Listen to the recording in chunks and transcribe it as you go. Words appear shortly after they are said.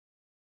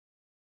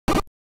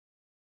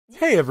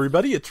Hey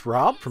everybody, it's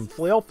Rob from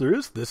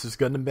Flailthroughs. This is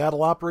Gundam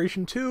Battle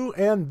Operation 2,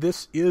 and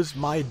this is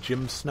my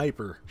Gym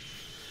Sniper.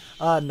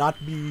 Not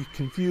to be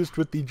confused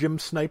with the Gym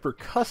Sniper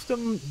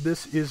Custom,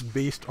 this is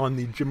based on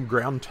the Gym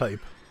Ground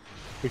type,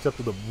 except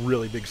with a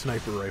really big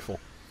sniper rifle.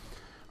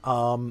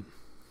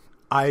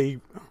 I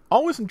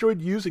always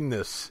enjoyed using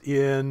this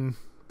in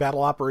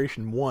Battle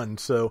Operation 1,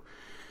 so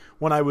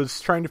when I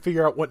was trying to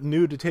figure out what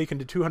new to take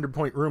into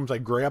 200-point rooms, I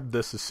grabbed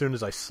this as soon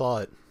as I saw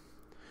it.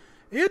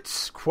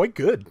 It's quite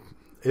good.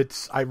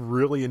 I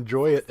really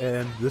enjoy it,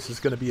 and this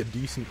is going to be a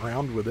decent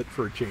round with it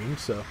for a change,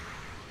 so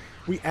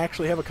we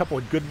actually have a couple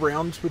of good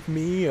rounds with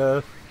me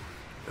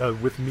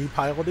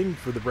piloting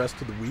for the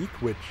rest of the week,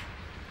 which,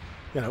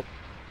 you know,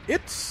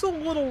 it's a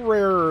little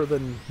rarer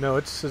than... No,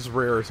 it's as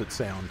rare as it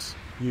sounds.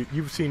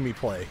 You've seen me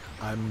play.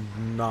 I'm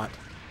not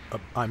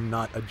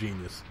a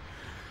genius.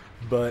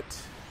 But,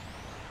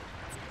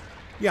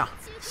 yeah,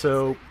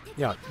 so...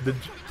 Yeah, the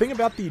thing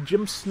about the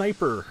Gym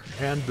Sniper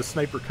and the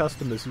Sniper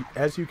Custom is,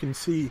 as you can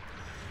see,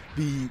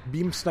 the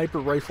Beam Sniper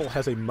Rifle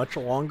has a much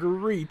longer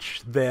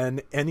reach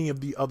than any of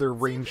the other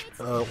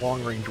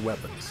long-range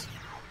weapons.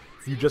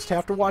 You just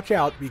have to watch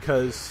out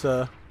because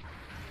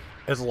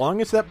as long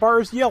as that bar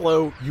is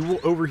yellow, you will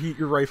overheat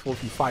your rifle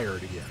if you fire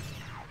it again.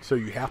 So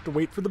you have to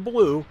wait for the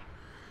blue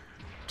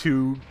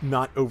to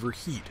not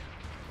overheat.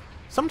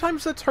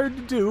 Sometimes that's hard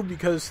to do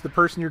because the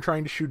person you're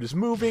trying to shoot is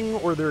moving,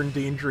 or they're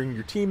endangering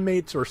your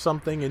teammates or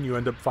something, and you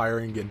end up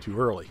firing again too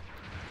early.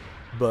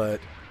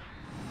 But,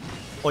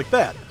 like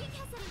that.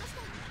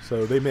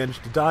 So they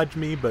managed to dodge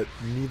me, but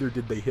neither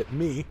did they hit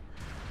me.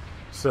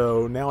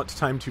 So now it's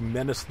time to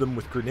menace them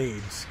with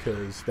grenades,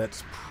 because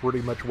that's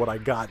pretty much what I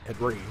got at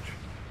range.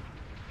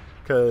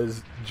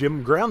 Because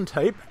Gym Ground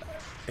type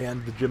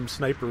and the Gym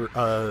Sniper,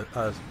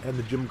 and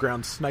the Gym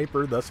Ground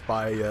Sniper, thus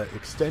by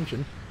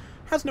extension,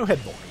 has no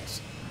head bullets.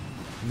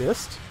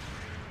 Missed.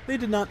 They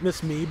did not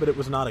miss me, but it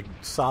was not a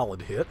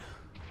solid hit.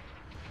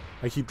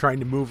 I keep trying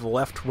to move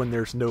left when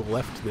there's no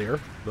left there,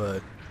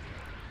 but...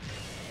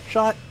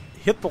 Shot,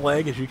 hit the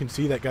leg, as you can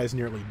see, that guy's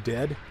nearly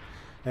dead.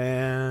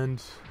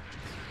 And...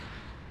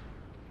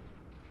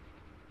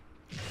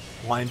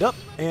 lined up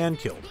and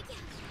killed.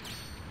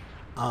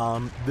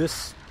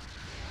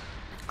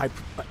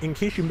 In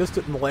case you missed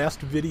it in the last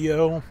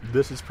video,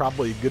 this is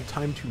probably a good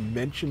time to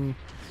mention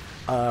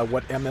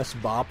what MS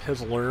Bop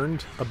has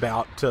learned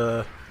about,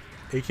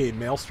 aka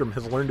Maelstrom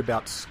has learned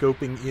about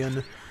scoping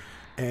in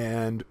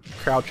and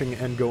crouching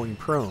and going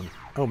prone.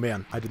 Oh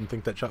man, I didn't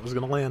think that shot was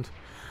going to land.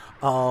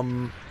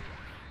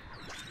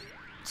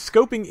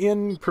 Scoping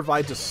in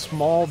provides a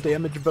small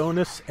damage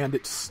bonus, and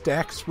it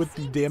stacks with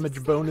the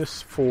damage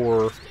bonus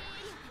for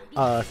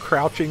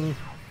crouching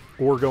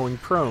or going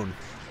prone.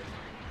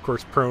 Of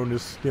course, prone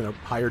is,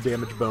 higher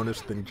damage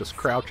bonus than just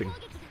crouching.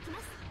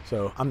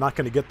 So I'm not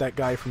going to get that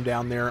guy from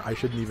down there. I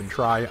shouldn't even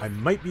try. I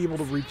might be able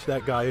to reach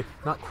that guy.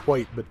 Not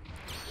quite, but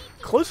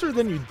closer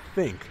than you'd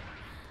think.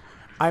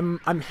 I'm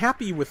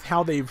happy with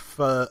how they've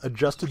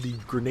adjusted the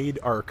grenade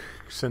arc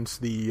since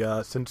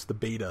the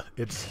beta.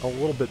 It's a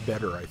little bit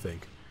better, I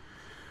think.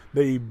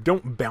 They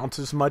don't bounce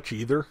as much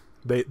either.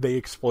 They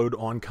explode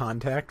on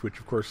contact, which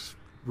of course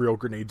real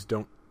grenades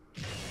don't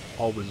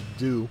always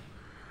do.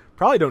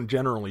 Probably don't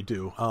generally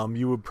do.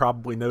 You would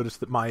probably notice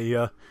that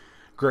my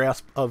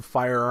grasp of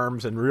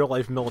firearms and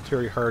real-life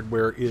military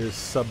hardware is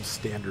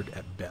substandard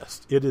at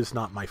best. It is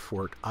not my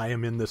forte. I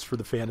am in this for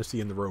the fantasy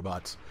and the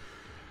robots.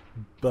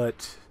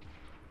 But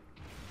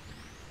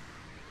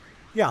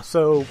yeah,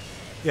 so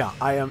yeah,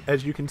 I am,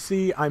 as you can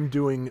see, I'm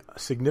doing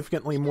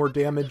significantly more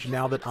damage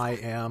now that I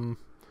am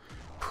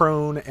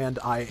prone and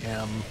I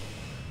am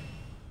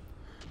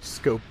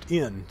scoped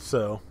in.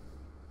 So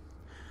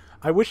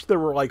I wish there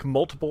were like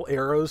multiple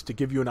arrows to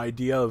give you an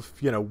idea of,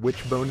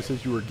 which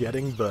bonuses you were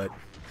getting, but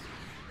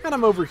and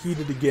I'm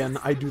overheated again.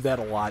 I do that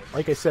a lot.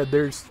 Like I said,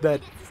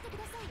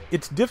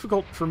 it's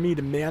difficult for me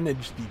to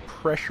manage the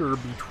pressure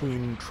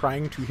between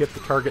trying to hit the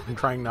target and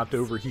trying not to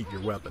overheat your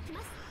weapon.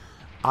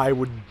 I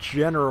would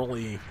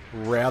generally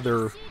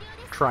rather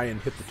try and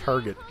hit the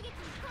target.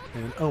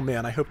 And oh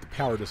man, I hope the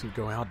power doesn't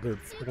go out. The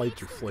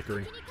lights are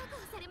flickering.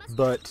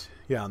 But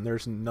yeah, and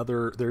there's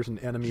an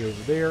enemy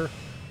over there,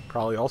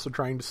 probably also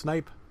trying to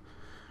snipe.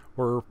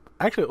 Or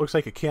actually, it looks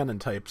like a cannon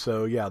type.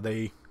 So yeah,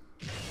 they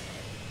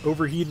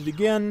overheated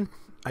again.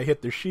 I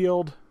hit their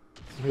shield.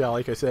 Yeah,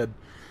 like I said,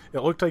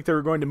 it looked like they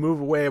were going to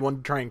move away. I wanted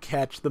to try and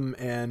catch them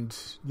and,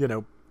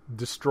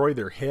 destroy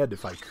their head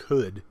if I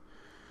could.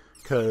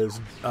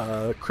 Because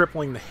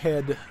crippling the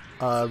head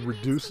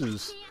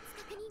reduces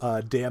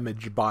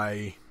damage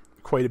by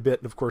quite a bit.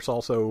 And of course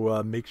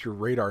also makes your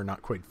radar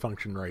not quite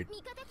function right.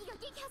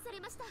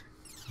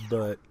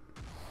 But,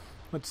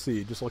 let's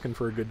see. Just looking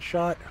for a good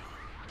shot.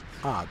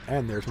 Ah,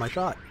 and there's my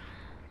shot.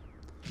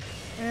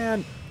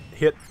 And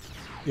hit.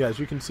 Yeah, as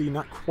you can see,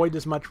 not quite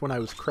as much when I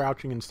was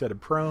crouching instead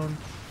of prone.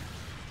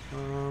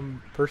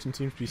 Person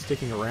seems to be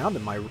sticking around,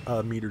 and my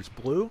meter's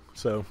blue.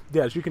 So,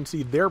 yeah, as you can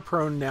see, they're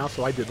prone now,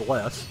 so I did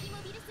less.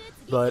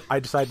 But I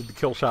decided the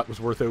kill shot was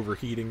worth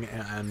overheating,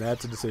 and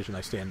that's a decision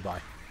I stand by.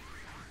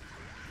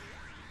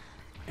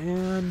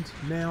 And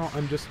now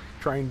I'm just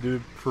trying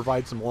to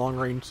provide some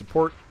long-range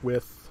support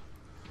with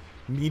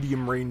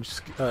medium-range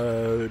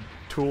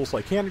tools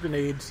like hand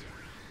grenades.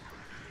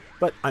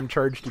 But I'm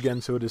charged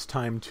again, so it is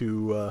time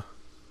to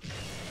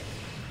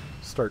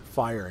start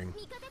firing.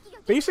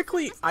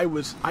 Basically,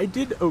 I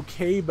did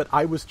okay, but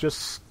I was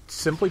just,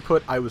 simply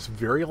put, I was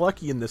very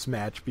lucky in this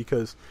match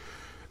because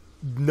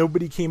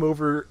nobody came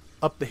over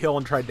up the hill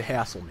and tried to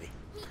hassle me.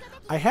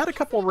 I had a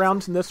couple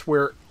rounds in this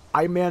where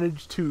I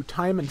managed to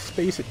time and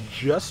space it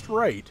just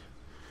right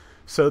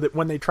so that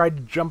when they tried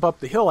to jump up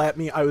the hill at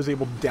me, I was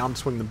able to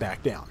downswing them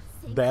back down.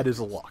 That is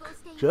luck.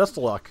 Just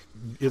luck.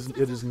 It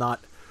is not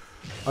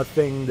a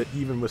thing that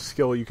even with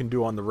skill you can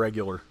do on the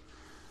regular.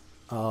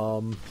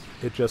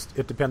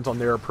 It depends on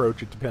their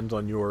approach, it depends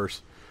on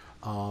yours.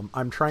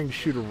 I'm trying to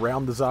shoot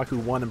around the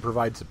Zaku 1 and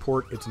provide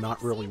support. It's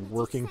not really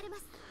working.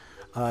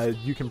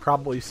 You can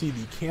probably see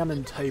the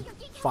cannon type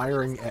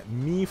firing at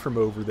me from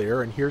over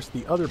there, and here's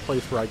the other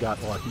place where I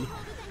got lucky.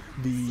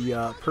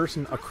 The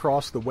person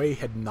across the way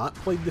had not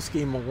played this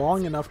game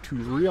long enough to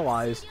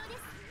realize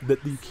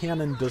that the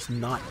cannon does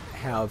not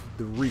have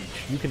the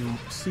reach. You can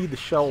see the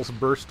shells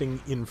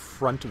bursting in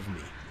front of me.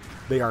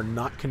 They are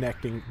not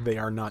connecting, they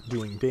are not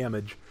doing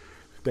damage,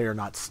 they are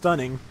not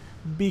stunning,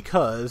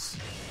 because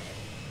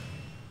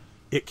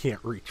it can't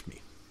reach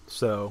me.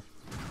 So,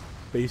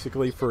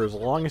 basically, for as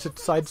long as it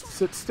decides to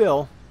sit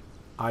still,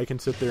 I can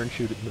sit there and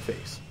shoot it in the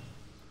face.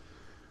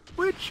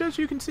 Which, as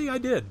you can see, I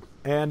did.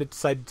 And it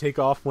decided to take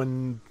off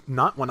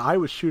not when I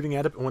was shooting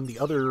at it, but when the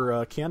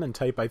other cannon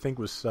type, I think,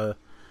 was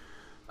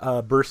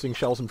bursting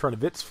shells in front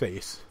of its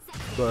face.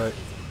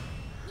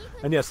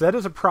 And yes, that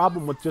is a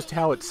problem with just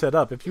how it's set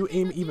up. If you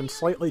aim even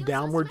slightly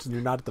downwards and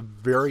you're not at the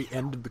very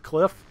end of the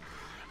cliff,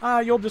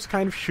 you'll just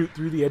kind of shoot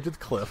through the edge of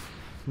the cliff.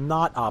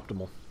 Not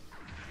optimal.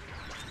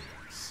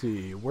 Let's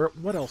see,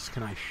 what else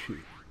can I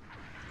shoot?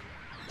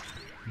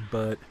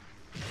 But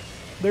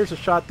there's a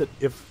shot that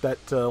if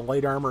that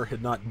light armor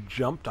had not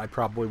jumped, I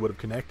probably would have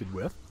connected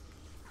with.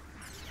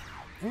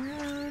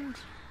 And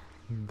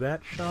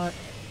that shot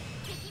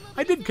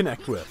I did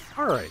connect with.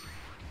 Alright.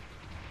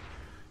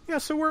 Yeah,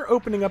 so we're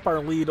opening up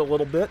our lead a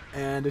little bit,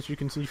 and as you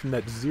can see from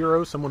that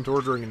 0, someone's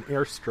ordering an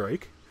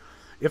airstrike.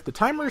 If the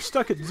timer is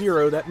stuck at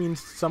 0, that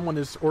means someone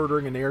is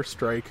ordering an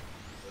airstrike,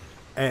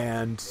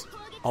 and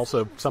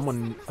also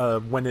someone,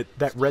 when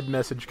that red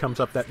message comes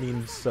up, that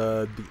means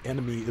the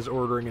enemy is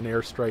ordering an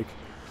airstrike.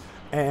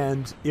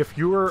 And if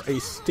you're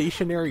a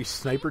stationary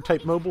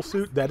sniper-type mobile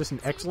suit, that is an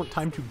excellent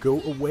time to go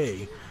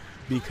away,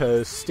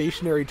 because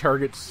stationary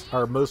targets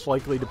are most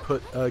likely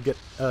to get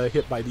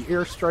hit by the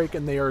airstrike,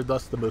 and they are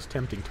thus the most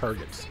tempting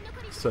targets.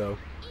 So,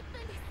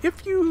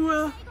 if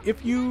you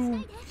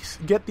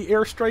get the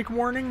airstrike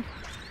warning,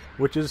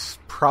 which is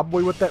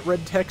probably what that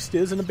red text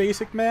is in a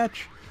basic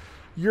match,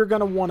 you're going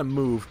to want to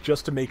move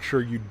just to make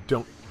sure you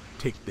don't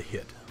take the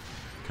hit,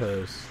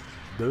 because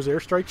those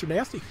airstrikes are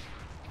nasty.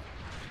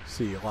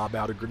 See, lob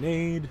out a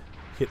grenade,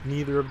 hit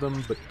neither of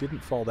them, but didn't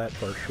fall that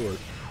far short.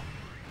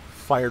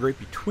 Fired right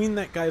between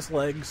that guy's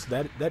legs.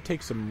 That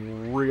takes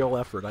some real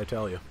effort, I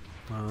tell you.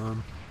 Let's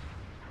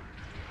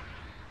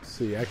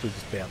see, actually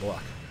just bad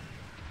luck.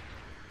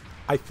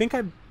 I think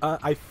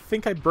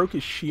I broke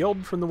his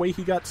shield from the way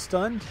he got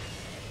stunned,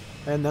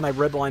 and then I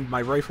redlined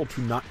my rifle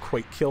to not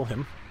quite kill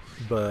him,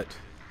 but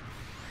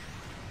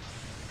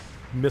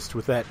missed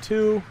with that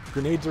too.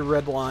 Grenades are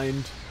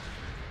redlined.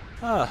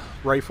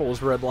 Rifle is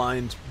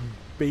redlined.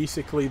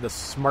 Basically, the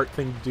smart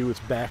thing to do is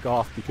back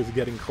off, because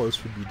getting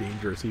close would be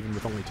dangerous, even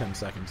with only 10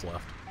 seconds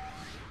left.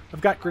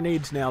 I've got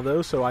grenades now,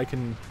 though, so I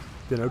can,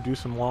 do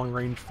some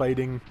long-range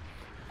fighting.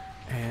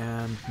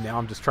 And now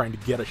I'm just trying to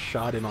get a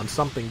shot in on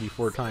something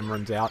before time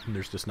runs out, and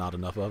there's just not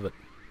enough of it.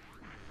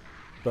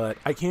 But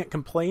I can't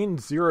complain.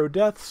 0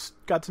 deaths.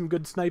 Got some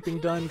good sniping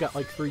done. Got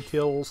like 3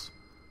 kills.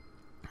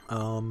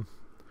 I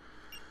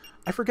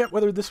forget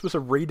whether this was a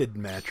rated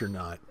match or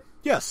not.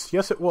 Yes,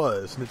 it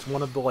was, and it's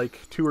one of the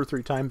 2 or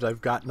 3 times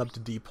I've gotten up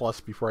to D+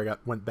 before I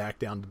went back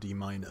down to D-.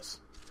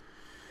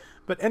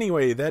 But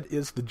anyway, that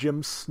is the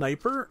Gym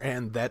Sniper,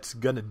 and that's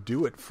gonna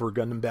do it for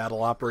Gundam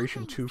Battle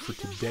Operation 2 for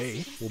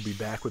today. We'll be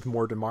back with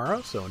more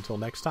tomorrow, so until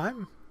next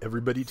time,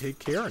 everybody take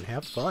care and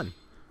have fun.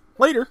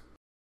 Later!